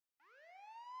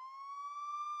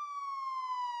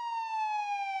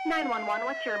911,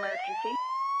 what's your emergency?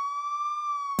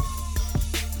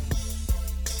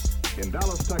 In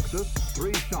Dallas, Texas,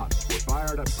 3 shots were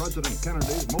fired at President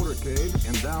Kennedy's motorcade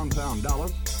in downtown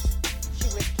Dallas. She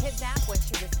was kidnapped when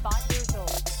she was 5 years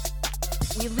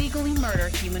old. We legally murder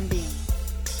human beings.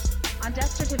 On death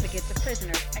certificates of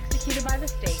prisoners executed by the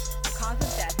state, a cause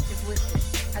of death is listed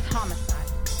as homicide.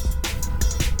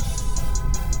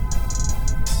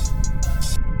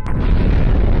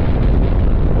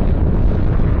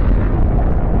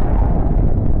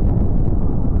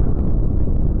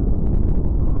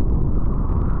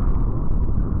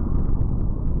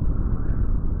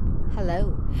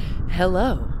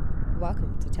 Hello.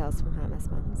 Welcome to Tales from Hot Mess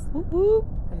Moms. Whoop whoop.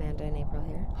 Amanda and April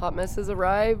here. Hot mess has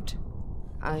arrived.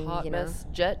 The hot you know. mess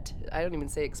jet. I don't even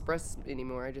say express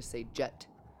anymore. I just say jet.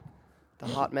 The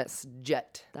hot mess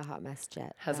jet. The Hot Mess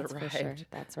Jet Has that's arrived. For sure.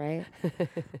 That's right.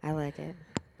 I like it.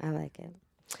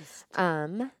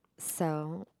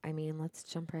 So, I mean, let's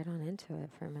jump right on into it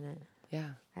for a minute. Yeah.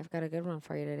 I've got a good one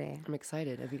for you today. I'm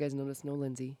excited. Have you guys noticed no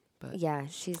Lindsay? But Yeah,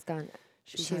 she's gone.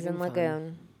 She's having in fun.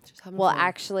 Lagoon. She's having Well, fun.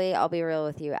 actually, I'll be real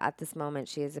with you. At this moment,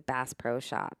 she is at Bass Pro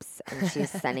Shops, and she's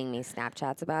sending me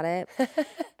Snapchats about it.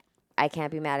 I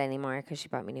can't be mad anymore because she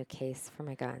bought me a new case for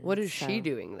my gun. What is she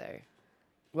doing there?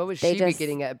 What was They she be just-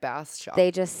 getting at Bass Shop? They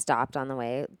just stopped on the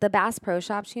way. The Bass Pro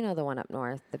Shops, you know, the one up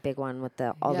north, the big one with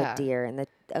all Yeah. the deer and the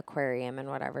aquarium and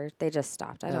whatever. They just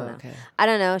stopped. I don't know. Okay. I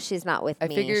don't know. She's not with I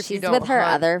me. figure if you She's don't with her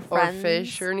hunt other friends. or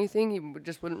fish or anything, you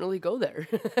just wouldn't really go there.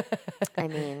 I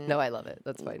mean, No, I love it.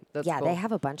 That's fine. That's yeah, cool. they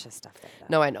have a bunch of stuff there. Though.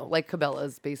 No, I know. Like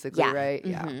Cabela's, basically, Yeah. right?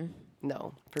 Yeah. Mhm.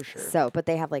 No, for sure. So, but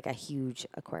they have like a huge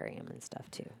aquarium and stuff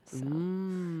too. So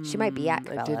she might be at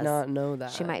Cabela's. I did not know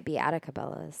that. She might be at a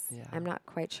Cabela's. Yeah. I'm not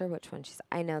quite sure which one she's.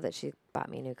 I know that she bought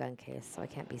me a new gun case, so I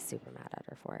can't be super mad at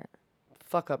her for it.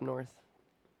 Fuck up north.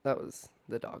 That was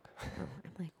the dog. Oh,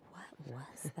 I'm like, what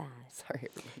was that? Sorry,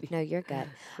 everybody. No, you're good.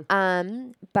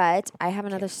 But I have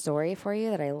another story for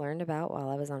you that I learned about while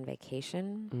I was on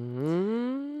vacation.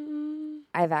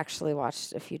 I've actually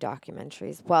watched a few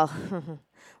documentaries. Well,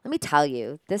 let me tell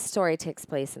you, this story takes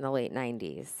place in the late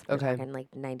 90s. We're Okay. talking like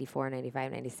 94,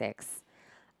 95, 96.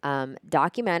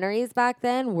 Documentaries back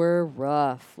then were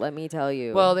rough, let me tell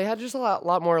you. Well, they had just a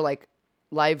lot more like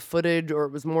live footage, or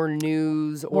it was more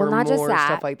news, or not just more that,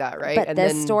 stuff like that, right? But and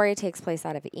this then, story takes place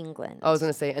out of England. I was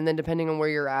gonna say, and then depending on where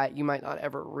you're at, you might not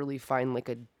ever really find like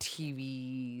a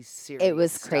TV series. It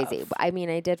was crazy. stuff. I mean,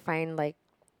 I did find like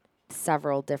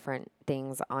several different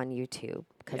things on YouTube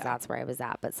because Yeah. that's where I was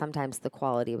at. But sometimes the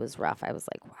quality was rough. I was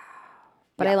like, wow.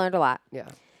 But I Yeah. learned a lot. Yeah.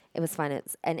 It was fun.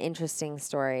 It's an interesting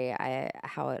story.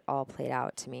 How it all played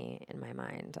out to me in my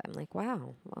mind. I'm like,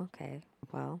 wow. Okay.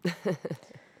 Well,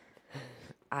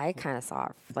 I kind of saw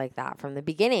it like that from the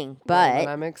beginning. Well, then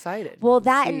But I'm excited. well,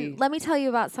 that See. and let me tell you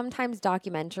about sometimes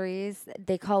documentaries.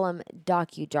 They call them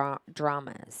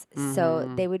docudramas.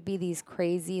 So they would be these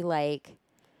crazy like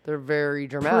They're very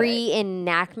dramatic.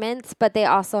 pre-enactments, but they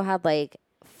also had like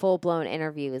full-blown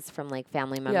interviews from like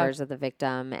family members of the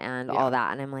victim and Yeah. all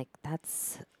that. And I'm like,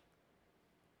 that's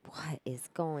what is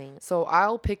going. So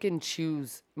I'll pick and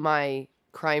choose my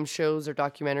crime shows or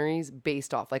documentaries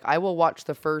based off. Like I will watch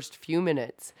the first few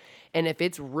minutes, and if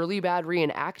it's really bad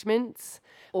reenactments,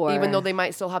 Or even though they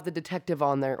might still have the detective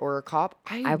on there or a cop,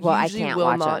 I usually can't will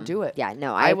watch not them. do it. Yeah,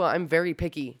 no, I will. I'm very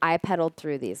picky. I pedaled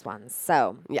through these ones.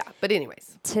 So Yeah, but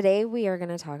anyways, today we are going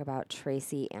to talk about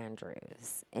Tracie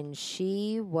Andrews, and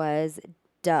she was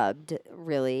dubbed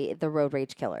really the road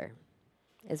rage killer,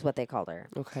 is what they called her.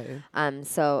 okay.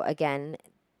 So again,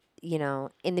 you know,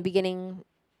 in the beginning,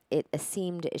 it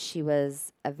seemed she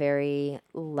was a very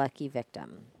lucky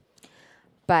victim.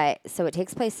 But so it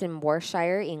takes place in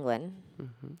Warwickshire, England.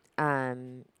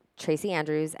 Tracie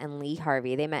Andrews and Lee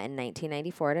Harvey, they met in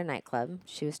 1994 at a nightclub.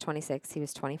 She was 26, he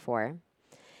was 24.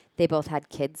 They both had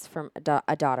kids from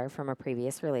a daughter from a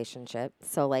previous relationship.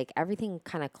 So like everything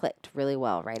kind of clicked really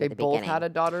well right They at the both beginning. had a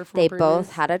daughter from They previous?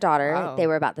 both had a daughter. Wow. They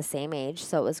were about the same age,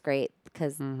 so it was great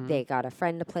because Mm-hmm. they got a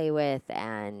friend to play with,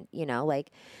 and you know,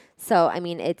 like, so I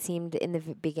mean, it seemed in the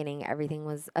beginning everything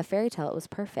was a fairy tale. It was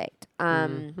perfect.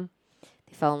 Mm-hmm.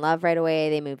 They fell in love right away.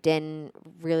 They moved in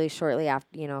really shortly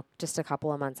after, you know, just a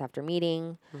couple of months after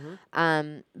meeting.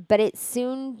 Mm-hmm. But it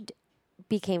soon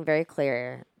became very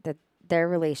clear that their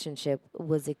relationship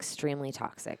was extremely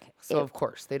toxic. So of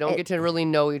course they don't get to really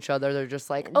know each other. They're just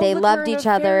like, They look, loved we're in a each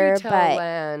other, fairy tale but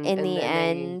land, in and the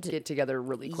then end- they get together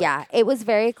really quick. Yeah, it was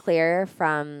very clear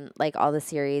from like all the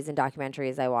series and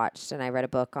documentaries I watched, and I read a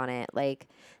book on it, like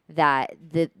that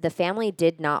the family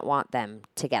did not want them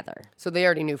together. So they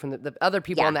already knew from the other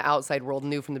people Yeah. on the outside world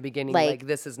knew from the beginning, Like-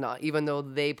 this is not, even though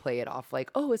they play it off like,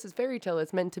 oh, this is fairy tale,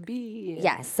 it's meant to be.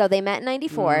 Yes. So they met in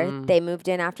 94. They moved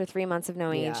in after 3 months of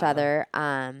knowing each Yeah. other.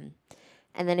 And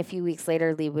then a few weeks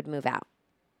later, Lee would move out.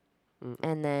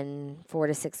 And then 4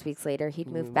 to 6 weeks later, he'd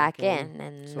move back in.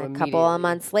 And So a couple of immediately.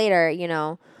 months later, you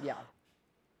know, Yeah.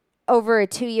 over a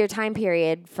 2-year time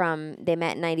period from they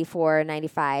met in 94,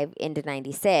 95 into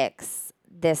 96,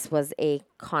 this was a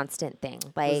constant thing.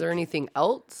 Like, Was there anything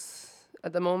else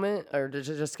at the moment, or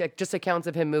just accounts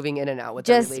of him moving in and out with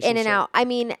just the in and relationship? out. I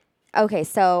mean, okay,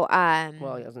 so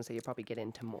Well, I was gonna say you probably get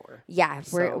into more. yeah,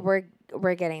 So-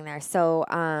 we're getting there. So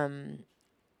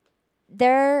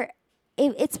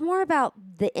it's more about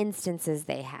the instances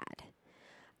they had.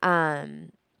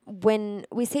 When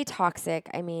we say toxic,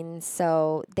 I mean,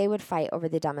 so they would fight over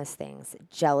the dumbest things.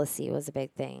 Jealousy was a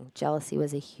big thing. Jealousy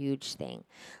was a huge thing.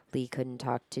 Lee couldn't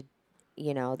talk to,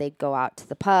 they'd go out to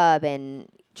the pub and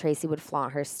Tracie would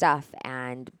flaunt her stuff,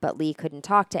 but Lee couldn't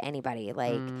talk to anybody.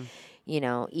 Like,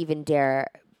 even dare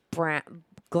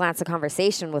glance a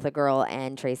conversation with a girl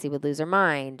and Tracie would lose her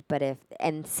mind.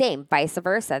 And same, vice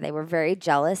versa. They were very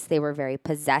jealous. They were very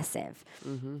possessive.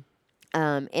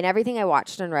 In everything I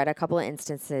watched and read, a couple of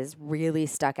instances really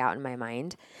stuck out in my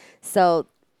mind. So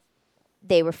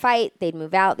they would fight, they'd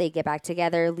move out, they'd get back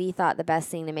together. Lee thought the best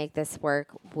thing to make this work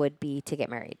would be to get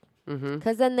married.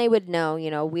 Because then they would know,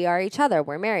 we are each other,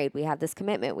 we're married, we have this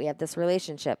commitment, we have this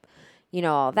relationship,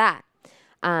 all that.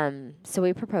 So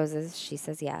he proposes, she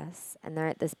says yes, and they're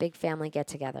at this big family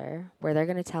get-together where they're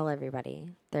going to tell everybody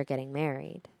they're getting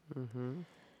married.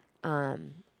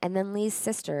 And then Lee's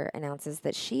sister announces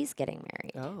that she's getting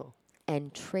married. Oh.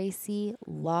 And Tracie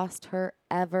lost her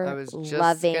I was just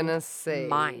ever-loving gonna say.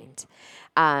 mind.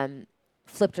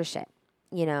 Flipped her shit.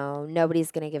 Nobody's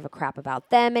going to give a crap about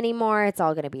them anymore. It's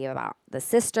all going to be about the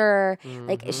sister.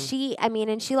 Like, and she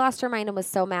lost her mind and was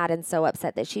so mad and so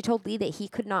upset that she told Lee that he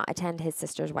could not attend his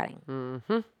sister's wedding.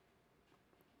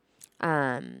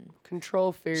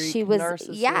 Control freak, She was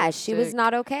narcissistic.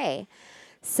 not okay.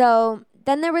 So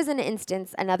then there was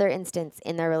another instance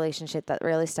in their relationship that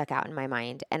really stuck out in my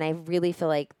mind. And I really feel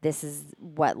like this is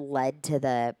what led to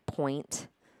the point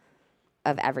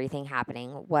of everything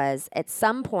happening. Was at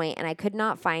some point, and I could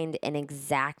not find an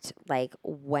exact,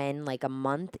 when, a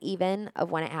month even of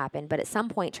when it happened, but at some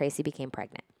point Tracie became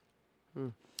pregnant.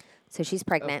 So she's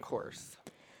pregnant. Of course.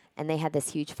 And they had this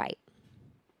huge fight.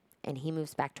 And he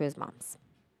moves back to his mom's,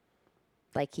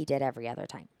 like he did every other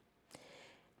time.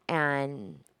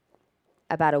 And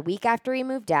about a week after he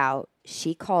moved out,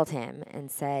 she called him and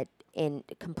said, in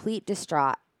complete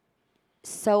distraught,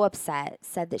 so upset,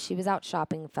 said that she was out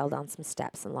shopping, fell down some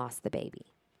steps, and lost the baby.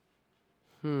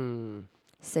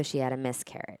 So she had a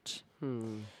miscarriage.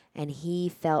 And he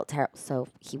felt terrible. So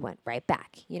he went right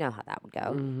back. You know how that would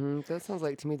go. That sounds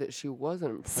like to me that she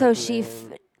wasn't pregnant.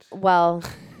 So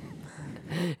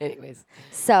Anyways.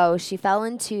 So she fell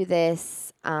into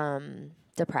this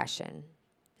depression.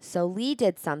 So Lee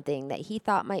did something that he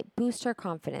thought might boost her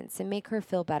confidence and make her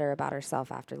feel better about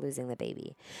herself after losing the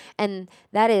baby. And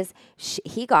that is,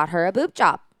 he got her a boob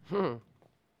job.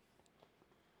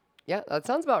 Yeah, that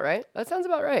sounds about right.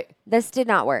 This did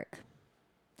not work.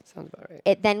 Sounds about right.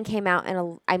 It then came out,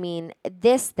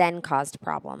 this then caused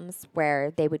problems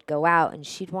where they would go out and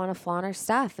she'd want to flaunt her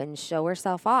stuff and show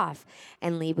herself off.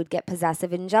 And Lee would get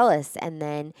possessive and jealous. And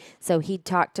then, so he'd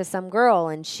talk to some girl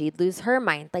and she'd lose her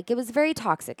mind. Like, it was very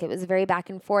toxic. It was very back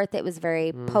and forth. It was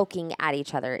very poking at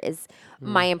each other is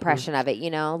my impression of it,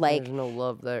 There's no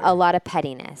love there. a lot of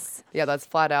pettiness. Yeah, that's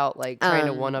flat out trying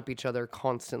to one-up each other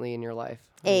constantly in your life.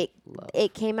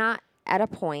 It came out at a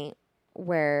point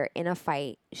where in a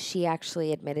fight, she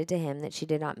actually admitted to him that she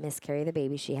did not miscarry the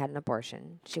baby. She had an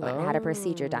abortion. She went and had a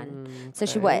procedure done. So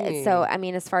she was. So,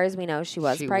 as far as we know, she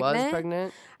was pregnant. She was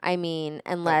pregnant?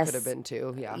 Unless. That could have been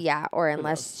too, yeah. Yeah, or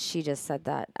unless she just said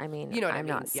that. You know what I'm I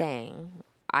not mean, saying.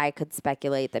 I could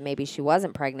speculate that maybe she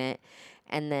wasn't pregnant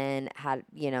and then had,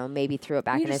 maybe threw it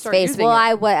back You in just his start face. using Well,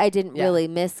 it. I didn't really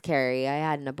miscarry. I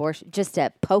had an abortion just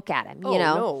to poke at him, Oh,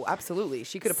 no, absolutely.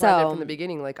 She could have planned it from the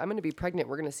beginning, I'm going to be pregnant.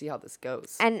 We're going to see how this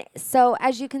goes. And so,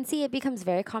 as you can see, it becomes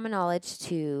very common knowledge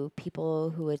to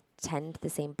people who attend the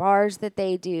same bars that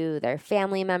they do, their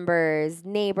family members,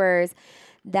 neighbors,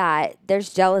 that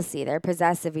there's jealousy. They're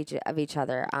possessive of each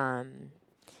other.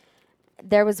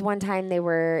 There was one time they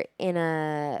were in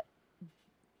a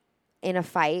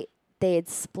fight. They had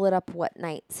split up what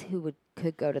nights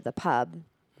could go to the pub.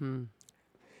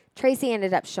 Tracie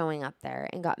ended up showing up there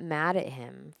and got mad at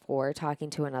him for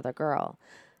talking to another girl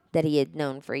that he had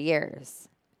known for years.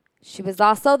 She was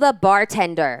also the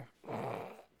bartender.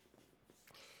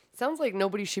 Sounds like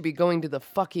nobody should be going to the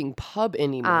fucking pub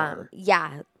anymore.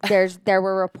 Yeah, there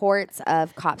were reports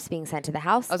of cops being sent to the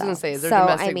house. I was going to say, is there So,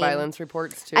 domestic violence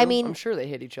reports too? I mean, I'm sure they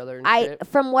hit each other and shit.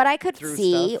 From what I could Threw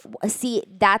see,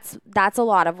 that's a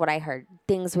lot of what I heard.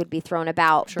 Things would be thrown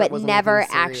about, Sure, but it wasn't never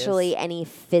anything serious. actually any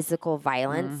physical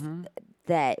violence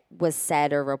that was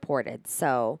said or reported.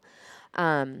 So,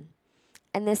 and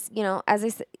this, as I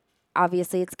said,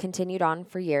 obviously it's continued on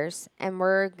for years, and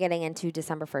we're getting into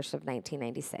December 1st of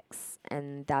 1996,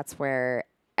 and that's where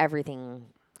everything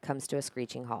comes to a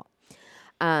screeching halt.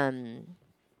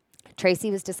 Tracie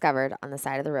was discovered on the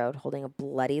side of the road holding a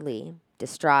bloody Lee,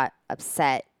 distraught,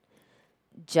 upset,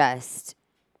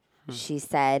 she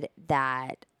said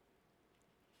that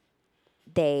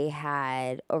they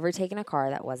had overtaken a car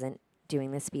that wasn't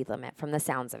doing the speed limit from the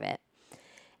sounds of it.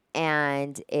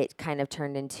 And it kind of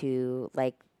turned into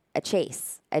like a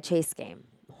chase game.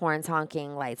 Horns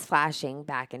honking, lights flashing,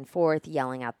 back and forth,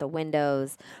 yelling out the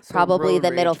windows, So probably road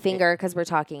the middle rage. finger because we're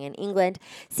talking in England.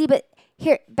 See, but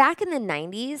here, back in the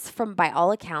 90s, by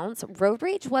all accounts, road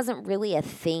rage wasn't really a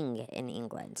thing in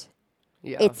England.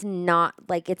 Yeah. It's not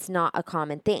a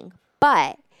common thing.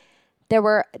 But there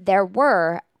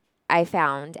were, I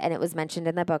found, and it was mentioned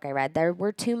in the book I read, there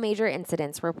were 2 major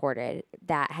incidents reported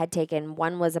that had taken.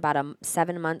 One was about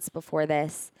 7 months before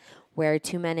this, where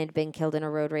 2 men had been killed in a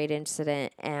road rage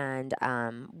incident, and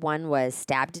one was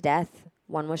stabbed to death,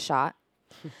 one was shot.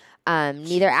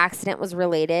 Neither accident was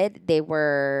related.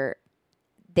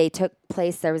 They took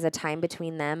place. There was a time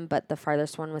between them, but the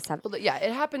farthest one was 7. Well, yeah,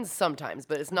 it happens sometimes,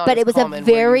 but it's not. But as it was a common where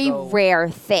you very go- rare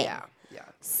thing. Yeah.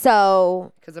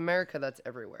 So Because America, that's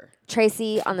everywhere.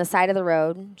 Tracie on the side of the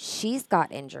road, she's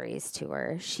got injuries to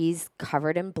her. She's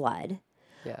covered in blood.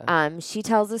 Yeah. She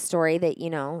tells a story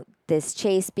that, this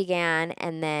chase began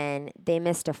and then they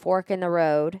missed a fork in the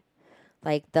road.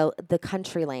 Like the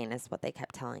country lane is what they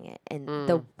kept telling it. And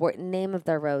the name of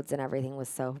their roads and everything was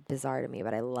so bizarre to me,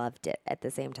 but I loved it at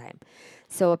the same time.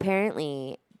 So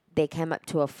apparently they came up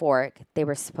to a fork. They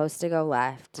were supposed to go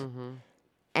left,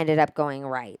 ended up going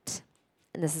right.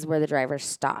 And this is where the driver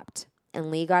stopped.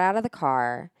 And Lee got out of the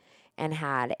car and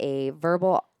had a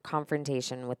verbal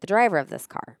confrontation with the driver of this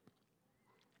car.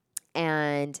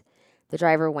 And the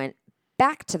driver went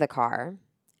back to the car,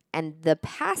 and the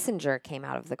passenger came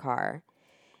out of the car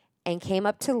and came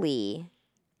up to Lee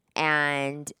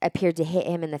and appeared to hit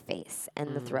him in the face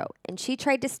and the throat. And she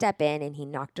tried to step in, and he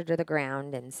knocked her to the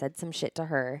ground and said some shit to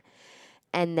her,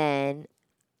 and then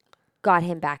got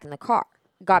back in the car,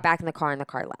 and the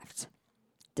car left.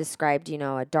 Described,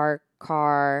 a dark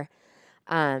car.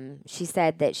 She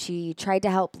said that she tried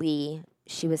to help Lee.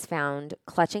 She was found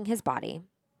clutching his body.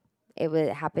 It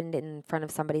happened in front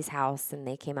of somebody's house, and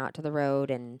they came out to the road,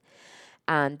 and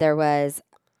there was,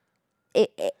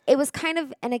 it was kind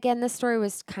of, and again, this story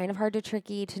was kind of hard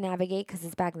tricky to navigate because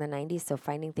it's back in the 90s, so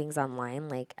finding things online,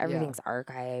 like everything's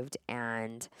archived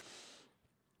and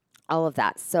all of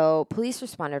that. So police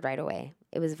responded right away.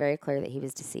 It was very clear that he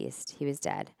was deceased. He was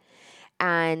dead.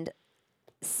 And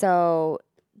so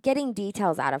getting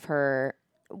details out of her,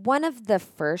 one of the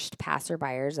first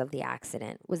passerbyers of the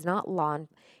accident was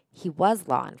he was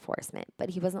law enforcement, but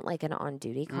he wasn't like an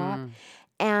on-duty cop.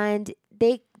 And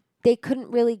they couldn't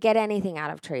really get anything out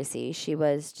of Tracie. She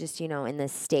was just, in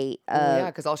this state of... yeah,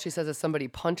 because all she says is somebody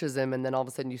punches him, and then all of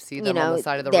a sudden you see them on the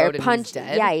side of the road and he's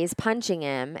dead. Yeah, he's punching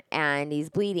him, and he's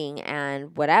bleeding,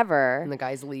 and whatever. And the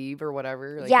guys leave or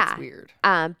whatever. Yeah. It's weird.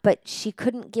 But she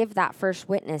couldn't give that first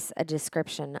witness a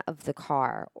description of the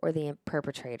car or the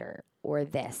perpetrator or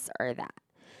this or that.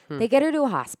 They get her to a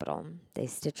hospital. They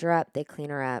stitch her up. They clean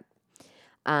her up.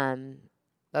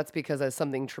 That's because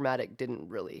something traumatic didn't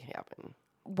really happen.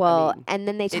 Well, and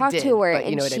then they talk to her, but you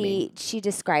and know what I mean. she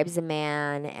describes a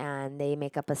man, and they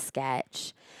make up a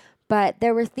sketch. But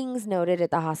there were things noted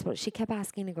at the hospital. She kept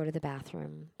asking to go to the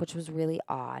bathroom, which was really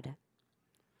odd.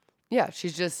 Yeah,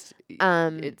 she's just she's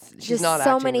just not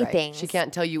so acting many right. things. She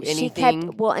can't tell you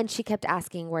anything. She kept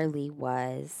asking where Lee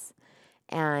was.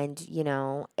 And,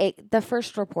 the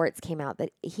first reports came out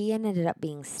that he ended up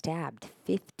being stabbed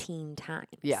 15 times.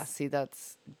 Yeah, see,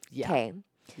 that's, yeah. Okay.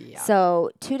 Yeah. So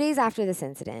 2 days after this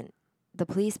incident, the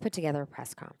police put together a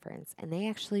press conference, and they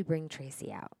actually bring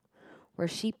Tracie out, where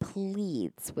she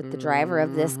pleads with the driver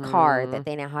of this car that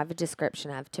they now have a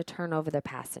description of to turn over the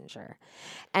passenger.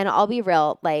 And I'll be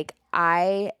real,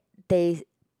 I'm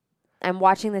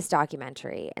watching this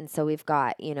documentary, and so we've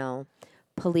got,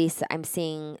 police, I'm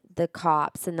seeing the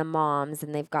cops and the moms,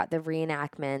 and they've got the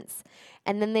reenactments.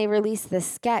 And then they released this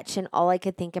sketch, and all I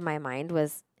could think in my mind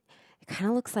was, it kind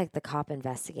of looks like the cop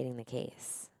investigating the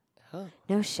case. Huh.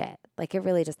 No shit. Like, it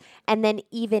really just. And then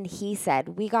even he said,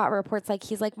 we got reports like,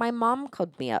 he's like, my mom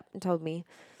called me up and told me,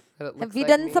 That it have looks you like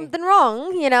done me. something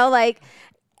wrong? You know, like,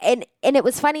 and it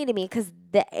was funny to me because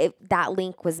that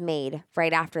link was made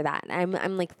right after that. And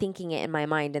I'm like thinking it in my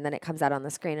mind, and then it comes out on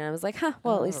the screen, and I was like, huh,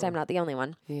 well, at least I'm not the only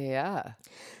one. Yeah.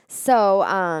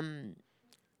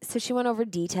 So she went over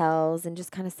details and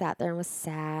just kind of sat there and was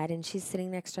sad. And she's sitting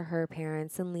next to her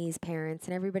parents and Lee's parents,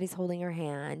 and everybody's holding her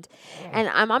hand. And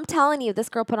I'm telling you, this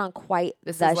girl put on quite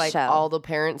This the is like show. all the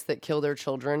parents that kill their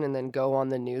children and then go on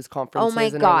the news conferences my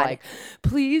and God. are like,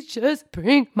 please just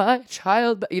bring my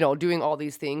child, you know, doing all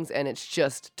these things. And it's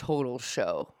just total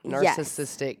show. Yes.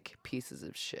 Narcissistic pieces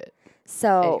of shit.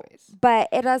 So, Anyways. but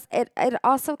it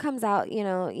also comes out, you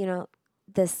know,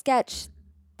 the sketch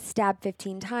stabbed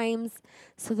 15 times.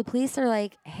 So the police are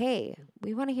like, hey,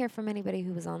 we want to hear from anybody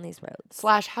who was on these roads.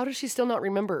 / how does she still not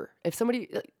remember? If somebody,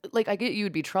 like, I get you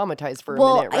would be traumatized for a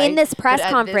minute, right? In this press But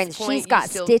at conference, this point, she's you got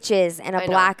still- stitches and a I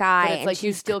know, black eye. But it's and like you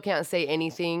she's still can't say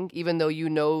anything, even though you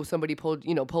know somebody pulled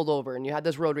over and you had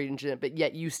this road rage incident, but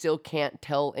yet you still can't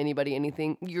tell anybody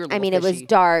anything. You're a little it was fishy.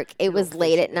 dark. It Little was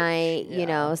late fishy at night, bitch. you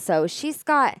know. So she's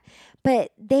got,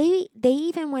 but they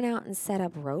even went out and set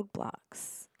up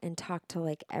roadblocks and talked to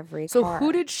like every So car.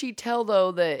 who did she tell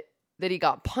though that he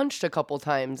got punched a couple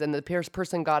times and the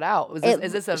person got out?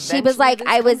 Is this She was like,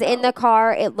 eventually I this was comes in the out?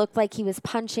 car. It looked like he was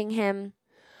punching him.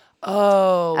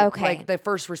 Oh, Okay. like the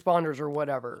first responders or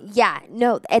whatever. Yeah,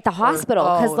 no, at the hospital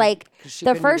because 'cause she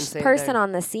the couldn't even first say person that.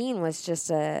 on the scene was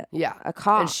just a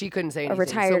cop, and she couldn't say anything.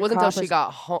 So it wasn't until she got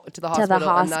to the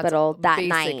hospital, and that's that basic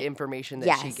night. information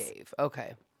that she Yes. gave.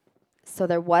 Okay. So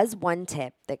there was one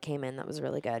tip that came in that was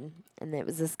really good, and it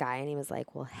was this guy, and he was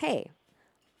like, "Well, hey,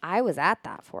 I was at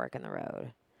that fork in the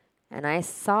road, and I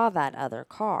saw that other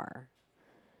car,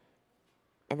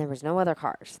 and there was no other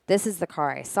cars. This is the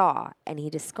car I saw," and he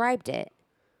described it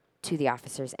to the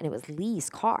officers, and it was Lee's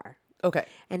car. Okay.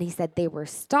 And he said they were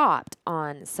stopped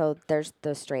on, so there's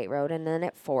the straight road and then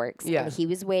it forks. Yeah. And he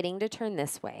was waiting to turn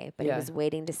this way, but Yeah. he was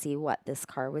waiting to see what this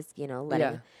car was, letting.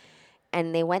 Yeah.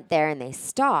 And they went there and they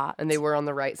stopped. And they were on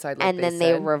the right side, like and then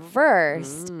they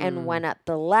reversed and went up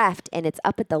the left. And it's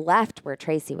up at the left where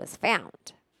Tracie was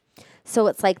found. So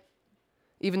it's like.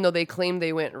 Even though they claimed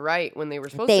they went right when they were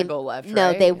supposed to go left, No,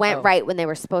 right? they went right when they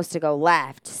were supposed to go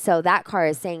left. So that car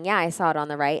is saying, yeah, I saw it on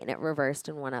the right, and it reversed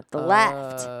and went up the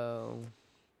left. Oh.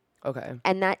 Okay.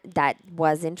 And that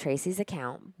was in Tracie's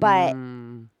account. But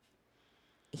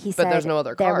he said there's no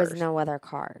other there was cars. no other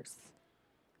cars.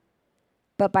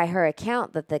 But by her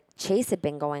account, that the chase had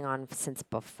been going on since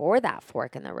before that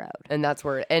fork in the road. And that's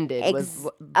where it ended. Was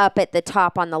Up at the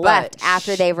top on the left But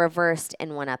after they reversed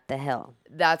and went up the hill.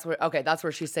 that's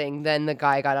where she's saying then the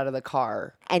guy got out of the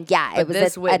car. And yeah, But it was this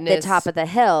at the witness top of the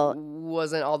hill.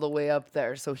 Wasn't all the way up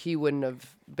there, so he wouldn't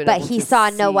have been But able he to saw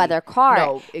no see- other car.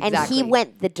 No, And exactly. he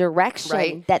went the direction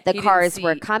right? that the He didn't cars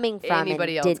were see coming from.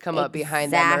 Anybody and else did come up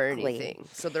behind them or exactly. anything.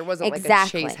 So there wasn't like a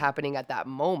Exactly. chase happening at that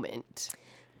moment.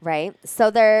 Right.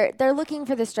 So they're looking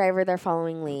for this driver. They're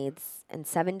following leads. And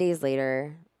 7 days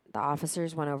later, the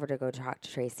officers went over to go talk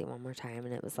to Tracie one more time.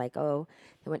 And it was like, oh,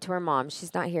 they went to her mom.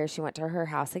 She's not here. She went to her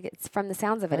house. Like, it's from the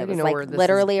sounds of it. I It was already know where like this is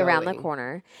literally around the going,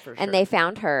 corner. for And sure. they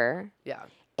found her Yeah.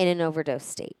 in an overdose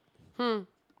state.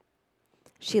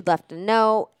 She'd left a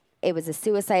note. It was a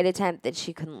suicide attempt that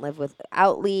she couldn't live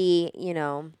without Lee,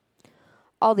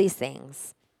 all these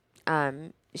things.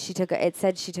 It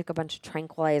said she took a bunch of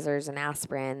tranquilizers and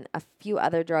aspirin, a few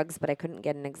other drugs, but I couldn't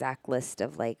get an exact list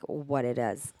of like what it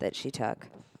is that she took.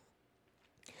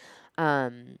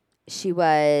 She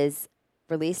was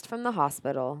released from the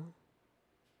hospital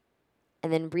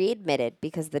and then readmitted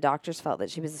because the doctors felt that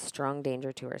she was a strong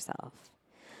danger to herself.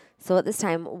 So at this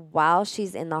time, while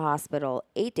she's in the hospital,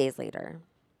 8 days later,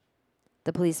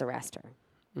 the police arrest her.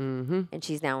 Mm-hmm. And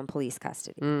she's now in police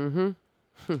custody.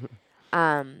 Mm-hmm.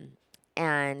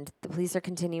 And the police are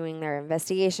continuing their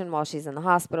investigation while she's in the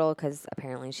hospital because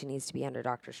apparently she needs to be under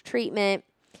doctor's treatment.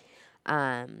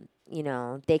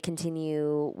 They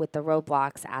continue with the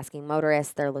roadblocks, asking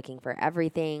motorists. They're looking for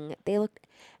everything. They look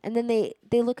at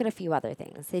a few other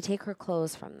things. They take her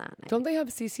clothes from that night. Don't they have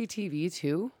CCTV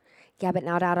too? Yeah, but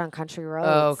not out on country roads.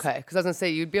 Oh, okay. Because I was going to say,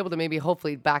 you'd be able to maybe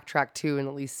hopefully backtrack too and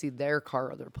at least see their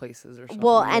car other places or something.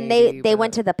 Well, and maybe, they but-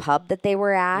 went to the pub that they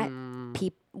were at.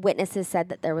 Witnesses said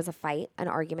that there was a fight, an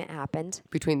argument happened.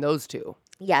 between those two.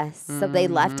 Yes, so they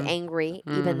left angry,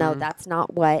 even though that's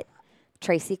not what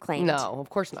Tracie claimed. No, of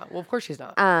course not. Well, of course she's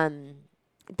not.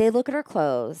 They look at her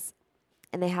clothes,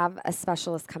 and they have a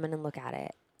specialist come in and look at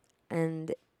it.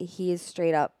 And he is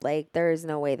straight up like, there is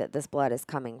no way that this blood is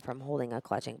coming from holding a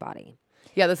clutching body.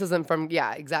 Yeah, this isn't from.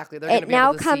 Yeah, exactly. They're It gonna be now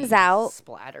able to comes see out-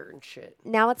 splatter and shit.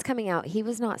 Now it's coming out. He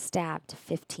was not stabbed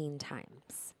 15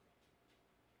 times.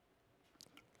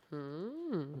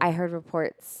 I heard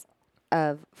reports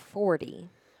of 40.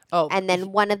 Oh, And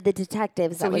then one of the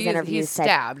detectives so that was he is- interviewed he's said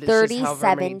stabbed, it's just however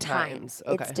many 37 times.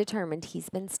 It's Okay. determined he's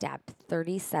been stabbed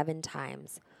 37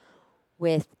 times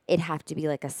with it have to be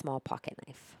like a small pocket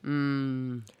knife.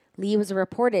 Lee was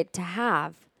reported to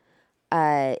have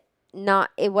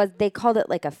they called it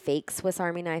like a fake Swiss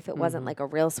Army knife. It wasn't like a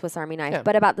real Swiss Army knife, Yeah.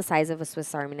 but about the size of a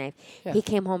Swiss Army knife. Yeah. He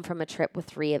came home from a trip with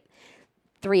three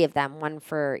of them, one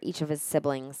for each of his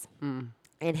siblings.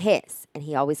 And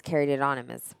he always carried it on him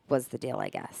was the deal, I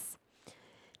guess.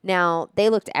 Now, they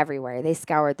looked everywhere. They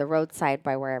scoured the roadside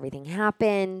by where everything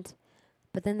happened,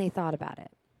 but then they thought about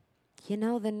it. You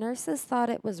know, the nurses thought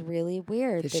it was really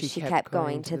weird that she kept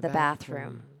going to the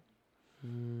bathroom.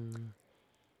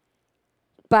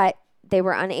 But they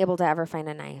were unable to ever find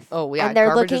a knife. Oh yeah, and they're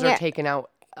garbages looking are at taken out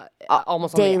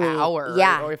almost daily, on the hour,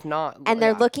 yeah. or if not. And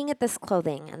they're yeah. looking at this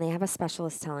clothing, and they have a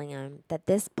specialist telling them that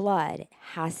this blood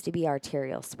has to be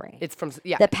arterial spray. It's from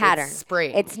the pattern. It's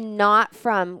spraying. It's not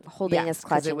from holding his 'cause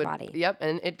clutching it would, body. Yep,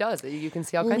 and it does. You can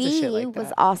see all kinds of Lee shit like that.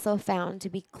 was also found to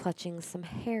be clutching some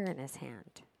hair in his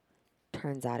hand.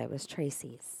 Turns out it was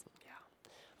Tracie's.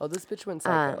 Oh, this bitch went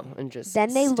psycho and just.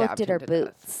 Then they looked stabbed at her him to death.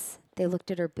 boots. They looked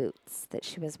at her boots that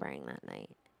she was wearing that night.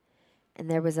 And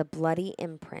there was a bloody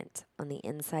imprint on the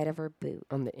inside of her boot.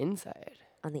 On the inside.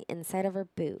 On the inside of her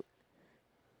boot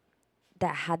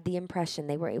that had the impression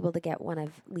they were able to get one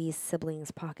of Lee's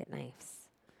siblings' pocket knives.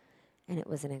 And it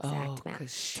was an exact match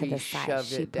 'cause to the she size. shoved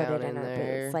She it put down it in in her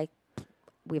there. boots. Like,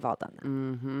 we've all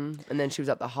done that. And then she was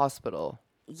at the hospital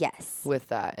Yes. with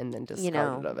that, and then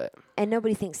discarded of it. And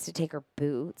nobody thinks to take her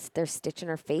boots. They're stitching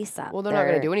her face up. Well, they're not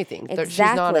going to do anything.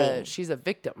 Exactly. She's a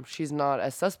victim. She's not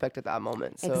a suspect at that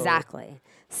moment. So. Exactly.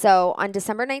 So on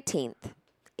December 19th,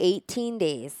 18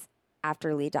 days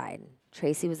after Lee died,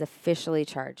 Tracie was officially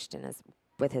charged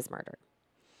with his murder.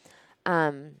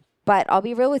 But I'll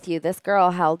be real with you. This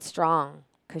girl held strong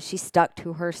because she stuck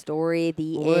to her story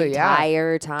the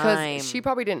entire time. Because she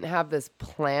probably didn't have this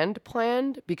planned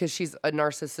because she's a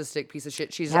narcissistic piece of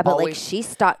shit. She's Yeah, but always, like she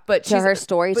stuck but to she's- her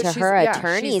story but to she's- her yeah,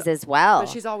 attorneys she's- as well. But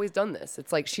she's always done this.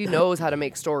 It's like she knows how to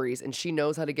make stories and she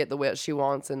knows how to get the way she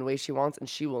wants and the way she wants, and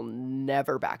she will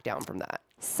never back down from that.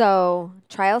 So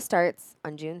trial starts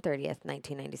on June 30th,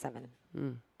 1997.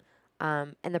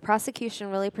 And the prosecution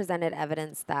really presented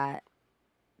evidence that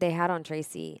they had on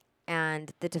Tracie.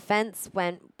 And the defense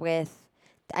went with,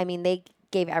 they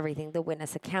gave everything. The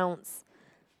witness accounts,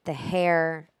 the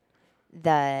hair,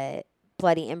 the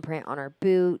bloody imprint on her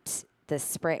boot,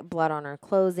 the blood on her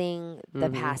clothing, the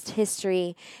past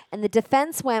history. And the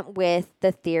defense went with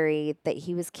the theory that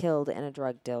he was killed in a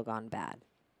drug deal gone bad.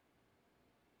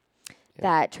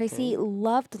 That Tracie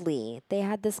loved Lee. They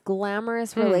had this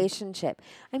glamorous relationship.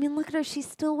 Look at her. She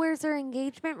still wears her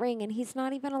engagement ring, and he's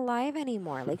not even alive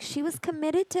anymore. Like, she was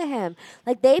committed to him.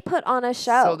 Like, they put on a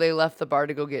show. So they left the bar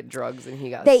to go get drugs, and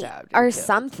he got stabbed. Or and killed.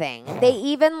 something. They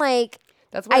even, like...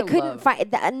 That's what I couldn't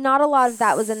find... Not a lot of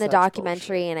that was in the Such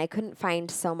documentary, bullshit. and I couldn't find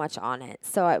so much on it.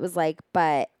 So it was like...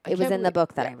 But it was in the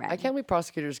book that I read. I can't believe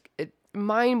prosecutors...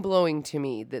 mind-blowing to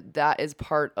me that is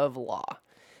part of law.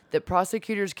 That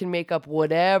prosecutors can make up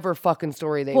whatever fucking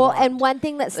story they want. Well, and one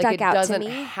thing that stuck out to me... It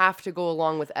doesn't have to go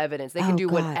along with evidence. They can do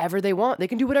God. whatever they want. They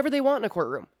can do whatever they want in a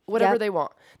courtroom. Whatever they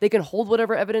want. They can hold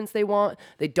whatever evidence they want.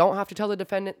 They don't have to tell the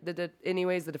defendant,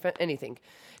 anything.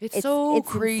 It's so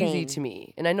crazy insane. to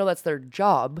me. And I know that's their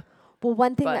job. Well,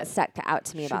 one thing but that stuck out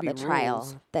to me should about be the trial,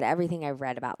 rules. that everything I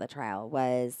read about the trial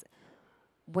was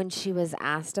when she was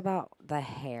asked about the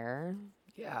hair,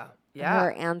 Yeah.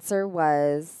 her answer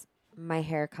was, my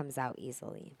hair comes out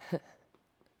easily.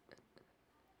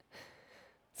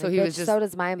 So Like, he bitch, was just... so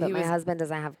does mine, but he my was- husband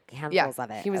doesn't have handfuls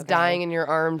of it. He was okay? dying in your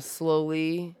arms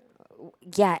slowly.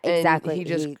 Yeah, exactly. And he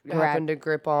just happened to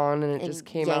grip on, and it just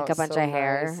came yank out a bunch so of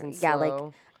hair. nice and Yeah, like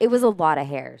slow. it was a lot of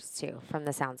hairs too, from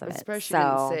the sounds of it. Especially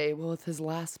So didn't say, well, it's his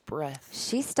last breath.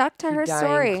 she stuck to He her dying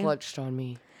story. clutched on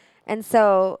me. And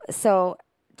so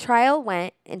trial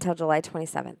went until July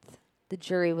 27th. The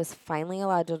jury was finally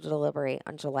allowed to deliberate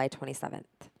on July 27th.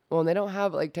 Well, and they don't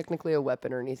have like technically a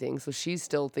weapon or anything, so she's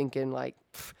still thinking like,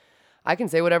 I can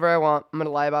say whatever I want. I'm gonna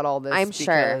lie about all this. I'm sure.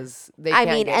 Because they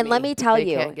can't get and let me. me tell They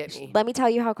you, can't get me. let me tell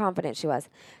you how confident she was.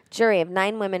 Jury of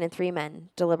 9 women and 3 men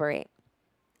deliberate.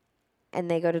 And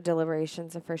they go to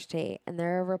deliberations the first day, and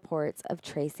there are reports of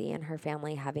Tracie and her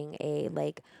family having a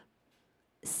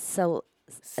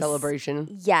celebration.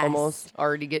 Yes. Almost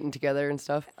already getting together and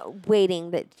stuff.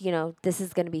 waiting that, this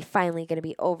is going to be finally going to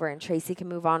be over and Tracie can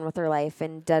move on with her life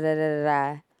and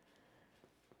da-da-da-da-da.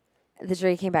 The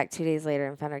jury came back 2 days later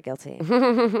and found her guilty.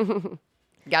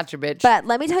 Gotcha, bitch. But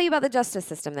let me tell you about the justice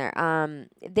system there.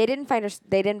 They didn't find her.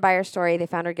 They didn't buy her story. They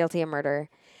found her guilty of murder.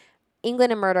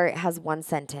 England and murder has one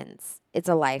sentence. It's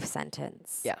a life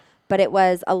sentence. Yeah. But it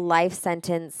was a life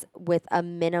sentence with a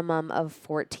minimum of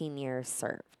 14 years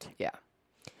served. Yeah.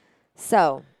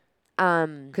 So,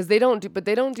 because they don't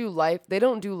do life. They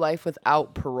don't do life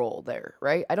without parole there,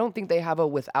 right? I don't think they have a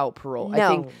without parole. No. I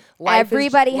think life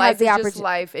Everybody has the opportunity. opportunity.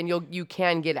 Life, and you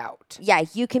can get out. Yeah,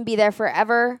 you can be there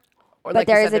forever. Or But like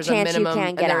you there said, is a there's chance you minimum,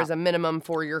 can get and out. there's a minimum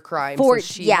for your crime. For-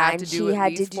 so she yeah, had and to she do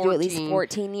had to do at least 14,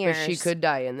 14 But she years. could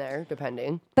die in there,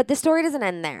 depending. But the story doesn't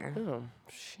end there. Oh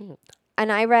shit!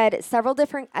 And I read several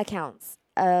different accounts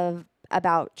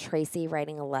about Tracie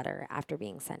writing a letter after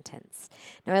being sentenced.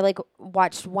 Now I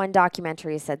watched one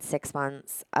documentary said 6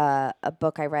 months. A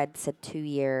book I read said 2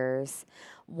 years.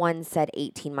 One said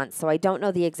 18 months. So I don't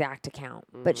know the exact account.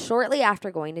 But shortly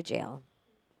after going to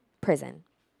prison,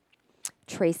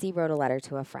 Tracie wrote a letter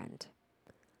to a friend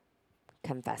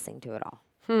confessing to it all.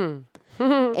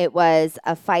 It was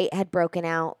a fight had broken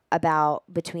out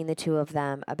between the two of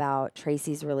them about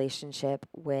Tracie's relationship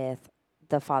with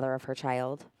the father of her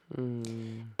child.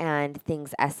 And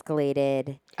things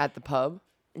escalated. At the pub?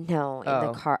 No, in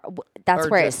the car. That's Or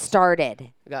where it just-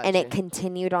 started. Gotcha. And it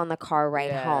continued on the car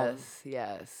ride home.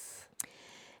 Yes.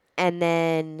 And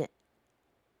then,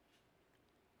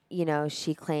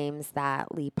 she claims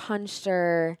that Lee punched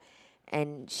her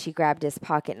and she grabbed his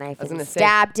pocket knife I was and gonna say,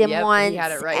 stabbed him yep, once. He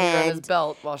had it right here on his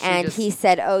belt while she And just. he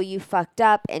said, "Oh, you fucked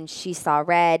up," and she saw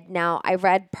red. Now, I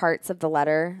read parts of the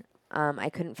letter. I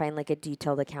couldn't find a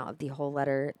detailed account of the whole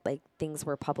letter. Things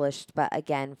were published, but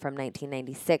again, from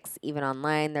 1996, even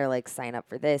online, they're sign up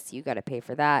for this, you got to pay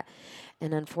for that.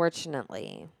 And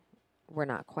unfortunately, we're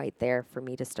not quite there for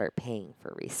me to start paying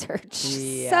for research.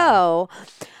 Yeah. So,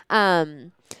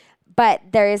 but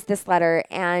there is this letter,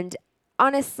 and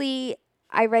honestly,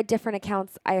 I read different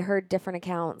accounts. I heard different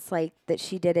accounts that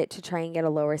she did it to try and get a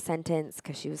lower sentence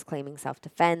because she was claiming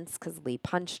self-defense because Lee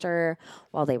punched her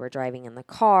while they were driving in the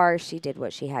car. She did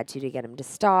what she had to get him to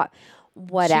stop.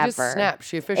 Whatever. She just snapped.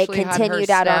 She officially it continued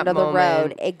had her out onto the snap road.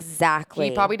 moment. Exactly.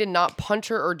 He probably did not punch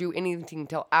her or do anything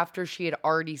until after she had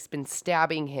already been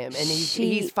stabbing him, and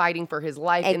he's fighting for his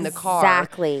life in the car.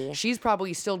 Exactly. She's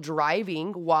probably still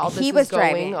driving while this He was is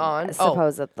going driving, on.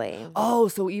 supposedly. Oh,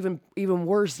 so even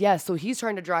worse. Yes. So he's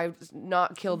trying to drive,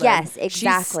 not kill them. Yes,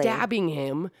 exactly. She's stabbing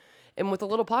him, and with a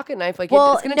little pocket knife, it's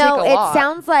Well, going to no, take a lot. it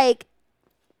sounds like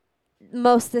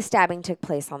most of the stabbing took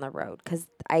place on the road because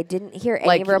I didn't hear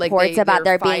any reports about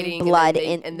there being blood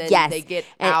and then yes, they get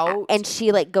and, out, and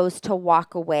she goes to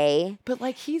walk away. But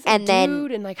he's and a then,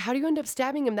 dude, and how do you end up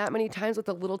stabbing him that many times with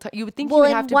a little? You would think well, you would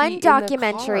in have to one be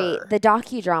documentary, in the the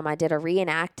docudrama did a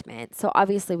reenactment, so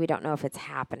obviously we don't know if it's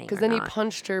happening. Because or then he not.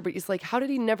 punched her, but it's how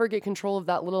did he never get control of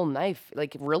that little knife?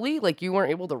 Really? You weren't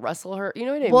able to wrestle her? You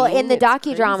know what I mean? Well, in the It's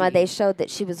docudrama, crazy. they showed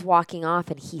that she was walking off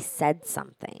and he said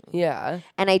something. Yeah.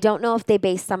 And I don't know if they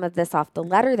based some of this off the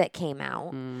letter that came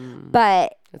out,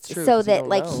 but That's true, so 'cause you that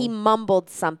don't he know. mumbled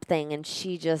something and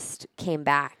she just came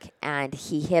back and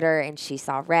he hit her and she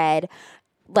saw red.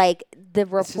 The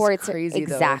It's reports just crazy, are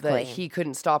exactly. though, that he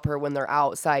couldn't stop her when they're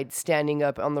outside standing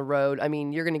up on the road. I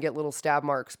mean, you're going to get little stab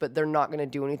marks, but they're not going to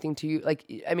do anything to you.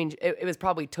 It was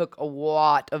probably took a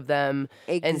lot of them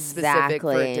and specific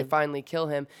for it Exactly. to finally kill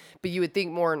him. But you would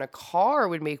think more in a car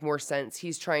would make more sense.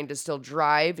 He's trying to still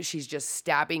drive. She's just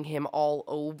stabbing him all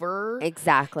over.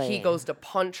 Exactly. He goes to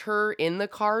punch her in the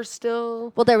car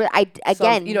still. Well, there was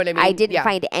again. you know what I I mean? didn't Yeah.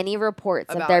 find any reports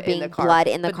of About there in being the car. blood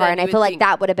in the But car, then and I you would feel like think-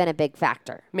 that would have been a big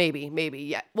factor. Maybe,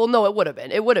 yeah. Well, no, it would have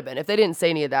been. It would have been if they didn't say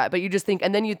any of that. But you just think,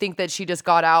 and then you think that she just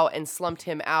got out and slumped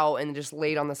him out and just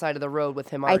laid on the side of the road with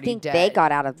him I already think dead. they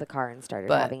got out of the car and started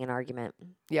But- having an argument.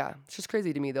 Yeah, it's just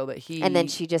crazy to me though that he. And then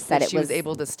she just said that it she was was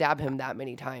able to stab him that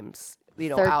many times.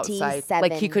 Outside,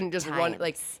 37 he couldn't just run.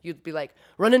 times. You'd be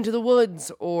run into the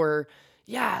woods, or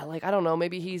yeah, I don't know.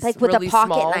 Maybe he's With a really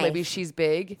pocket small. knife. Maybe she's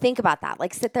big. Think about that.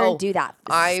 Sit there Oh, and do that.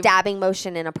 I've- Stabbing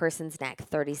motion in a person's neck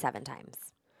 37 times.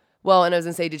 Well, and I was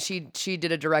gonna say, she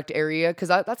did a direct area? Because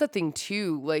that's a thing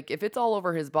too. Like, if it's all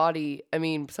over his body, I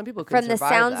mean, some people can From the survive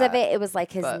sounds of that, it was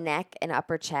like his but- neck and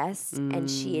upper chest, and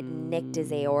she had nicked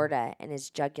his aorta and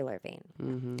his jugular vein.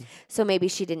 Mm-hmm. So maybe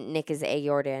she didn't nick his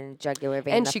aorta and jugular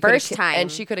vein And the she coulda first ke- time.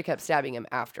 and she could have kept stabbing him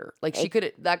after. Like,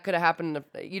 that could have happened.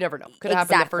 You never know. Could have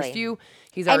happened the first Exactly. few.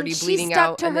 He's already and she bleeding stuck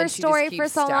out, to and her then she story just for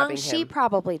keeps so long. stabbing She him.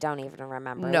 probably don't even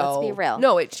remember. No, Let's be real.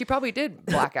 No, she probably did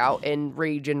black out and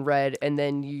rage and red, and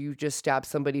then you just stabbed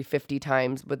somebody 50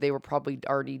 times, but they were probably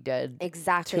already dead.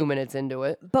 Exactly. 2 minutes into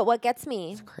it. But what gets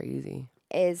me It's crazy.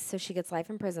 is so she gets life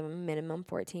in prison, minimum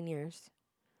 14 years.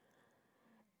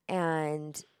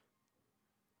 And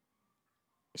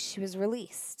she was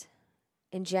released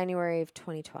in January of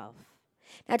 2012.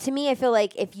 Now, to me, I feel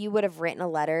like if you would have written a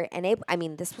letter, and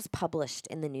this was published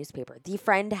in the newspaper. The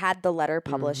friend had the letter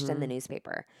published in the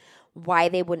newspaper. Why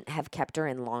they wouldn't have kept her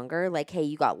in longer? Like, hey,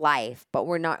 you got life, but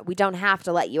we don't have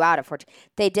to let you out at 14.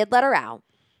 They did let her out.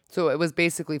 So it was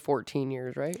basically 14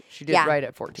 years, right? She did right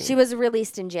at 14. She was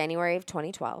released in January of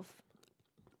 2012.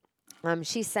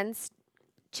 She since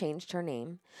changed her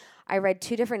name. I read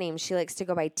 2 different names. She likes to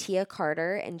go by Tia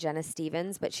Carter and Jenna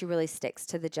Stevens, but she really sticks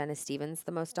to the Jenna Stevens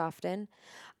the most often.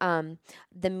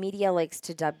 The media likes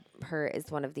to dub her as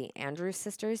one of the Andrews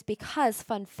sisters because,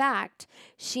 fun fact,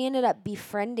 she ended up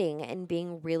befriending and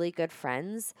being really good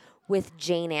friends with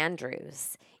Jane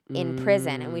Andrews in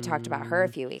prison, and we talked about her a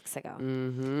few weeks ago.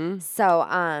 Mm-hmm. So,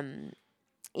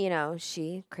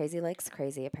 she crazy likes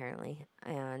crazy, apparently.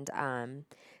 And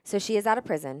so she is out of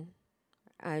prison.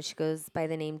 She goes by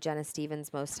the name Jenna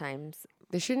Stevens most times.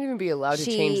 They shouldn't even be allowed to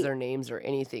change their names or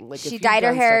anything. Like, she if dyed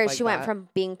her you've done hair. stuff like She went that- from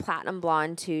being platinum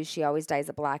blonde to she always dyes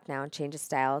it black now and changes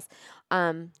styles.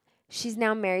 She's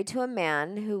now married to a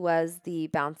man who was the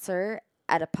bouncer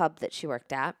at a pub that she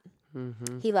worked at.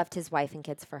 Mm-hmm. He left his wife and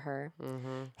kids for her.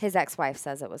 Mm-hmm. His ex-wife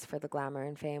says it was for the glamour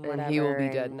and fame, whatever. And he will be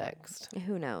dead and next.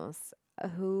 Who knows?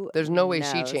 There's no way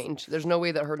she knows? changed. There's no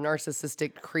way that her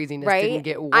narcissistic craziness Right? didn't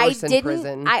get worse in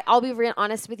prison. I'll be real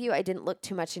honest with you. I didn't look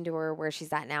too much into her, where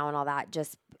she's at now and all that.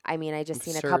 I just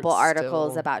seen a Absurd couple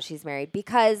articles still. about she's married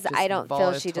because Just I don't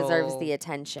feel she deserves volatile the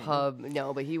attention.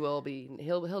 No, but he will be.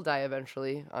 He'll die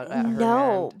eventually. At her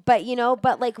No, hand.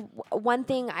 but like one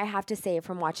thing I have to say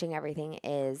from watching everything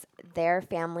is their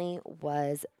family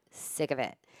was sick of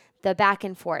it. The back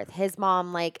and forth. His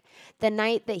mom, like the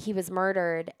night that he was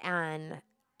murdered, and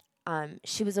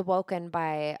she was awoken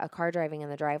by a car driving in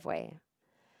the driveway.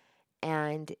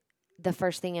 And the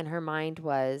first thing in her mind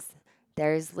was,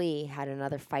 there's Lee, had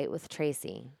another fight with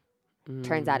Tracie.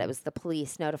 Turns out it was the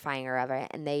police notifying her of it,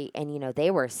 and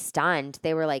they were stunned.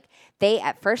 They were like,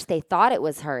 at first they thought it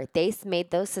was her. They made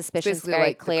those suspicions Basically very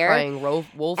like clear. The crying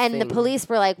wolf And the thing. police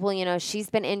were like, well, she's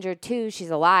been injured too.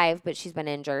 She's alive, but she's been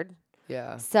injured.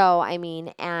 Yeah. So,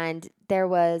 and there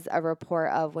was a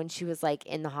report of when she was like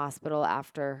in the hospital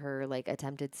after her like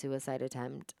attempted suicide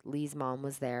attempt, Lee's mom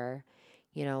was there,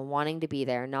 wanting to be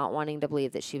there, not wanting to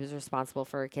believe that she was responsible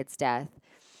for her kid's death.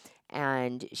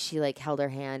 And she like held her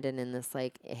hand, and in this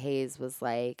like haze was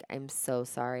like, I'm so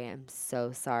sorry. I'm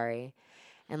so sorry.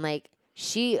 And like,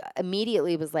 she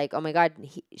immediately was like, oh my God,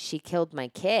 she killed my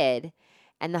kid.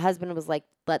 And the husband was like,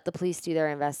 let the police do their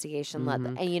investigation.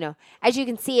 And, as you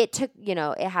can see, it took,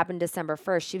 it happened December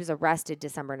 1st. She was arrested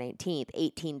December 19th,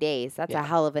 18 days. That's a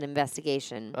hell of an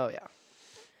investigation. Oh, yeah.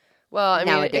 Well, I mean,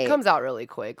 Nowadays. it comes out really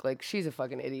quick. Like, she's a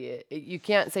fucking idiot. You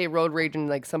can't say road rage and,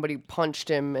 like, somebody punched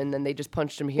him and then they just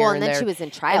punched him here and then there. she was in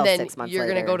trial and then 6 months you're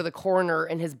later. going to go to the coroner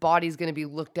and his body's going to be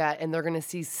looked at and they're going to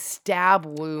see stab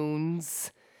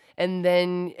wounds.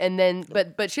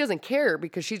 But she doesn't care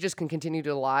because she just can continue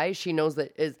to lie. She knows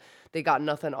that they got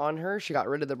nothing on her. She got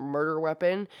rid of the murder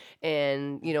weapon.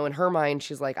 And, in her mind,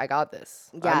 she's like, I got this.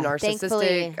 Yeah, I'm narcissistic.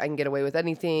 thankfully- I can get away with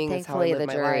anything. That's how I Thankfully, live the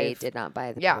my jury life. did not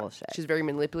buy the Yeah, bullshit. she's very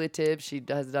manipulative. She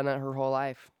has done it her whole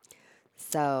life.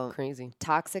 So Crazy.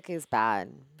 toxic is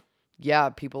bad. Yeah,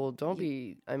 people don't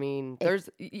be. I mean, there's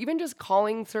even just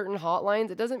calling certain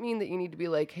hotlines. It doesn't mean that you need to be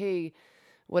like, hey,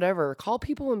 whatever. Call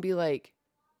people and be like,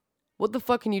 what the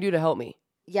fuck can you do to help me?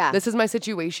 Yeah. This is my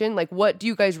situation. Like, what do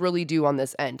you guys really do on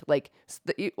this end? Like,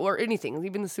 or anything,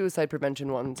 even the suicide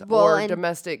prevention ones or and,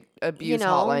 domestic abuse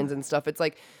hotlines and stuff. It's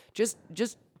like, just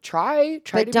try.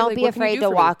 Try but to don't be, be like, what can you afraid do to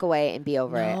for me? walk away and be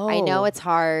over it. I know No. it's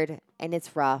hard and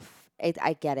it's rough.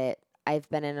 I get it. I've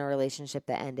been in a relationship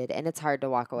that ended, and it's hard to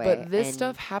walk away. But this and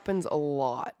stuff happens a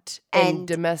lot. And And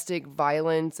domestic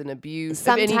violence and abuse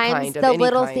sometimes of any kind. the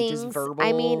little just things, verbal.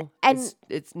 I mean, and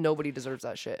it's nobody deserves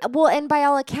that shit. well, and by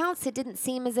all accounts, it didn't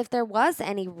seem as if there was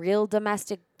any real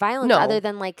domestic violence No. other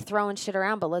than like throwing shit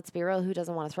around. But let's be real, who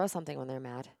doesn't want to throw something when they're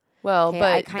mad? Well, Okay,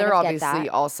 I but kind they're of get obviously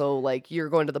that. also like you're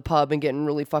going to the pub and getting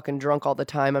really fucking drunk all the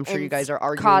time. I'm sure you And guys are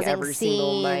arguing causing every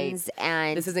single night. scenes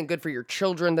and This isn't good for your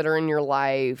children that are in your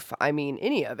life. I mean,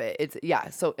 any of it. It's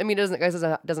So I mean, it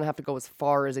doesn't have to go as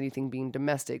far as anything being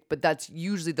domestic, but that's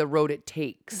usually the road it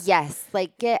takes. yes,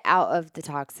 like get out of the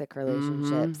toxic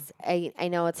relationships. I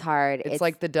know it's hard. It's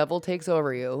like the devil takes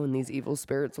over you, and these evil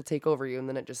spirits will take over you, and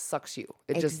then it just sucks you.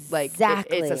 It just like it's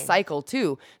Exactly. a cycle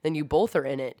too. Then you both are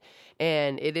in it,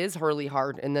 and it is really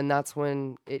hard. And then that's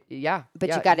when But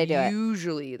you gotta do it.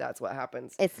 Usually, that's what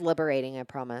happens. It's liberating, I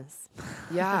promise.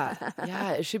 Yeah,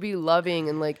 it should be loving,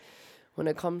 and like when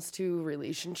it comes to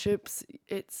relationships,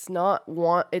 it's not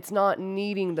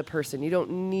needing the person. You don't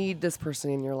need this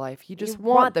person in your life. You just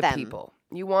want the them. people.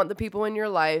 You want the people in your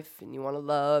life, and you want to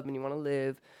love, and you want to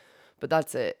live. But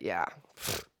that's it. Yeah.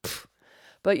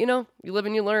 But you live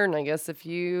and you learn. I guess if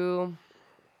you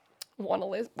want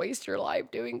to waste your life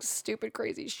doing stupid,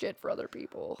 crazy shit for other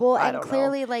people. Well, I and don't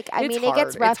clearly, know. like, I It's mean, it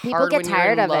gets hard. rough. It's People hard get when you're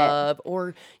tired in of it. love,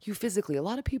 or you physically. A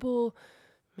lot of people,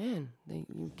 man,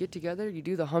 you get together, you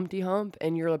do the Humpty Hump,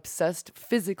 and you're obsessed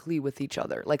physically with each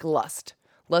other, like lust.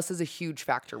 Lust is a huge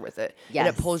factor with it. And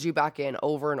it Yes. pulls you back in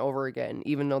over and over again,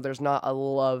 even though there's not a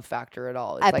love factor at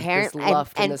all. It's Apparently, like this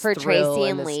lust and this for thrill Tracie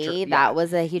and and this Lee, yeah. that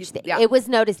was a huge thing. Yeah. It was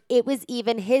noticed. It was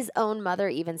even his own mother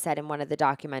even said in one of the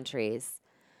documentaries.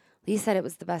 Lee said it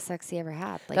was the best sex he ever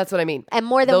had. Like, That's what I mean. and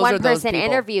more than Those one are those person people.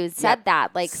 interviewed said Yep.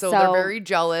 that. Like, So they're very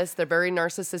jealous. They're very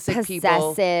narcissistic people.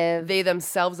 Possessive. They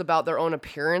themselves about their own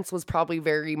appearance was probably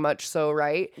very much so,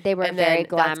 right? They were And very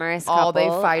then that's glamorous all they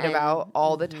couple, fight and- about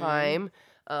all the time.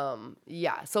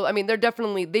 Yeah. So I mean,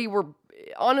 they were.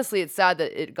 Honestly, it's sad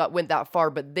that went that far,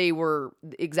 but they were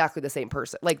exactly the same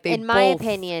person. Like they, in my both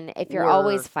opinion, if you're were-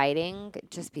 always fighting,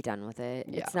 just be done with it.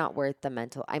 Yeah. It's not worth the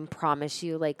mental. I promise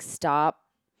you. Like, stop.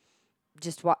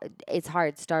 Just it's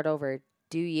hard. Start over.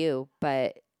 Do you?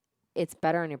 But it's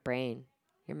better on your brain.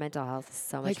 Your mental health is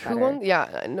so much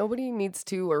better. Nobody needs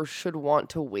to or should want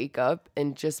to wake up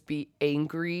and just be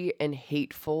angry and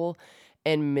hateful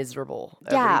and miserable.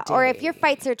 Yeah, every or if day. your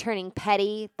fights are turning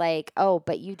petty, like, oh,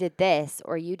 but you did this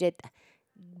or you did,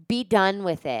 be done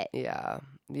with it. Yeah,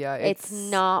 It's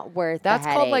not worth That's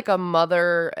the called like headache. a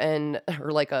mother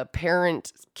or like a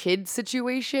parent kid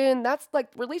situation. That's like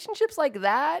relationships like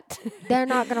that. They're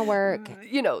not going to work. That's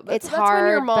It's when your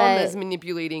hard, mom but- is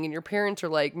manipulating and your parents are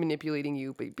like manipulating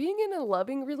you. But being in a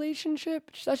loving relationship,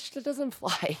 that doesn't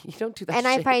fly. You don't do that. And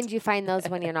shit. I find you find those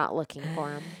when you're not looking for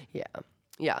them.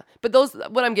 Yeah. But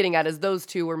what I'm getting at is those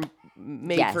two were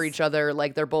made for Yes. each other.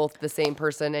 Like they're both the same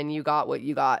person, and you got what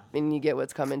you got, and you get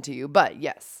what's coming to you. But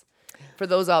yes, for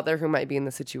those out there who might be in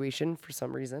the situation for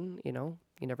some reason, you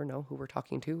never know who we're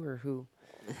talking to or who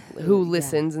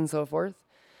listens and so forth.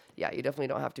 Yeah, you definitely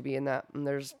don't have to be in that. And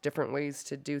there's different ways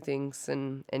to do things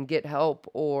and get help.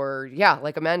 Or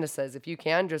like Amanda says, if you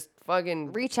can, just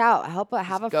fucking Reach out,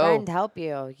 have a go. friend help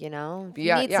you, If you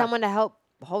Yeah, need yeah. someone to help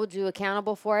hold you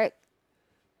accountable for it,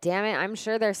 damn it, I'm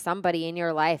sure there's somebody in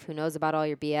your life who knows about all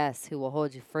your BS who will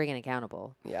hold you friggin'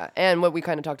 accountable. Yeah, and what we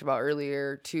kind of talked about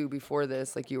earlier too before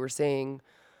this, like you were saying,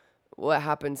 what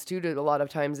happens too to a lot of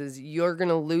times is you're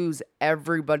gonna lose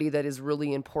everybody that is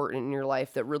really important in your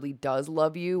life that really does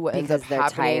love you. What ends Because up they're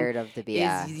happening tired of the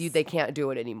BS. is they can't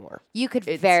do it anymore. You could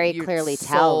It's very your clearly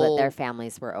tell that their soul-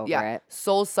 families were over Yeah, it.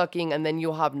 soul sucking, and then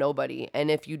you'll have nobody. And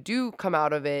if you do come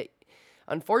out of it,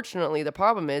 unfortunately, the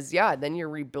problem is, then you're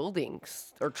rebuilding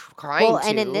or crying. Well,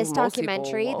 and in this Most people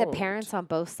documentary, the won't. parents on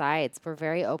both sides were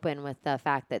very open with the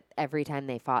fact that every time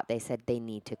they fought, they said they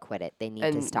need to quit it. They need to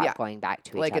And, stop going back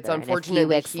to each like other. it's And a few unfortunate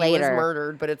that weeks he later, was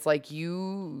murdered, but it's like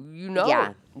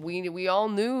Yeah. we all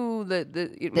knew that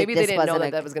maybe this they didn't know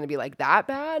wasn't that was going to be like that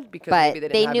bad because but maybe they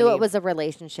they didn't have knew any, it was a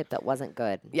relationship that wasn't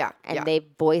good. Yeah, And yeah. they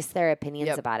voiced their opinions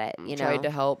Yep. about it. tried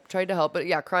to help,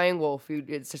 but crying wolf.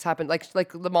 It's just happened.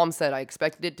 Like the mom said, I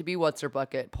expected it to be what's her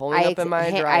bucket pulling up in my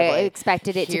I driveway.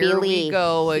 expected it to be Here Lee. we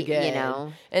go He-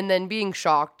 again. And then being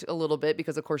shocked a little bit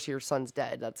because of course your son's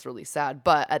dead. That's really sad.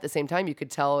 But at the same time, you could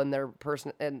tell in their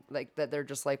person and like that they're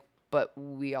just like, but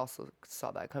we also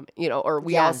saw that coming, or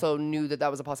we Yeah. also knew that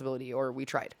was a possibility, or we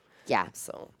tried. Yeah.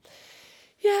 So,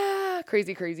 yeah,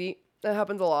 crazy. That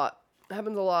happens a lot.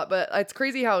 But it's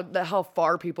crazy how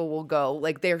far people will go.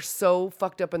 Like they're so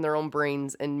fucked up in their own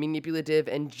brains and manipulative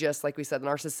and just like we said,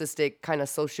 narcissistic kind of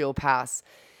sociopaths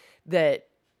that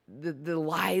the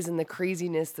lies and the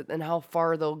craziness and how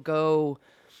far they'll go.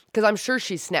 Because I'm sure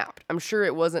she snapped. I'm sure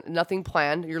it wasn't nothing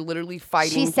planned. You're literally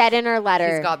fighting. She said in her letter,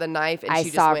 She's got the knife and I she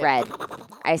just saw went, red.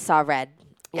 I saw red.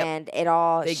 Yep. And it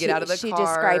all, They get out of the she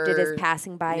described it as car.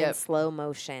 passing by in Yep. slow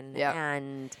motion. Yep.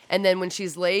 And And then when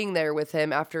she's laying there with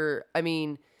him after,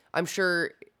 I'm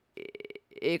sure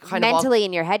it kind of mentally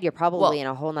in your head, you're probably in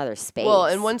a whole nother space. Well,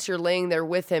 and once you're laying there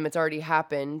with him, it's already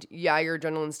happened. Yeah, your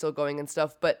adrenaline's still going and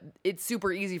stuff, but it's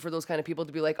super easy for those kind of people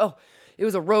to be like, oh, it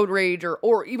was a road rage,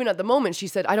 or even at the moment she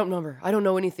said, I don't know her. I don't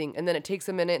know anything. And then it takes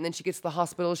a minute, and then she gets to the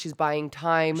hospital. She's buying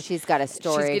time. She's got a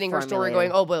story. She's getting her story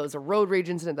going, oh, but it was a road rage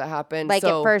incident that happened. Like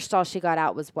so, at first, all she got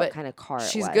out was what kind of car it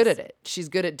was. She's good at it. She's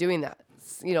good at doing that.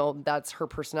 You know, that's her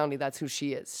personality. That's who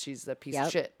she is. She's a piece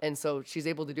of shit. And so she's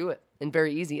able to do it and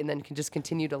very easy, and then can just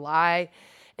continue to lie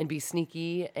and be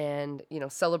sneaky and, you know,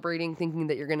 celebrating, thinking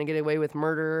that you're going to get away with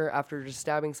murder after just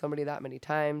stabbing somebody that many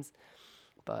times.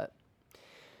 But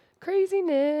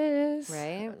craziness.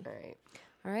 Right.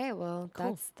 All right. Well,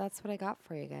 Cool. that's what I got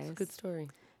for you guys. It's a good story.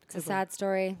 It's a sad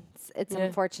story. It's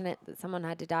unfortunate that someone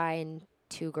had to die and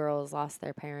 2 girls lost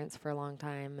their parents for a long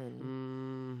time,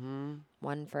 and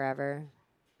one forever,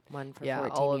 one for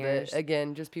 14 all of years. it.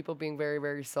 Again, just people being very,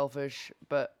 very selfish,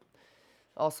 but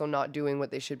also not doing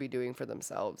what they should be doing for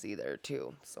themselves either,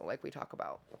 too. So like we talk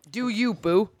about, do you,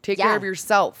 boo. Take care of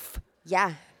yourself.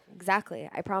 Yeah, exactly.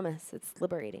 I promise. It's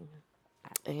liberating.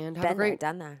 And have a great,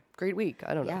 done that. great week.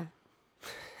 I don't know.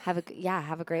 Have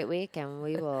a great week, and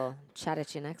we will chat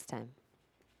at you next time.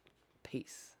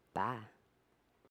 Peace. Bye.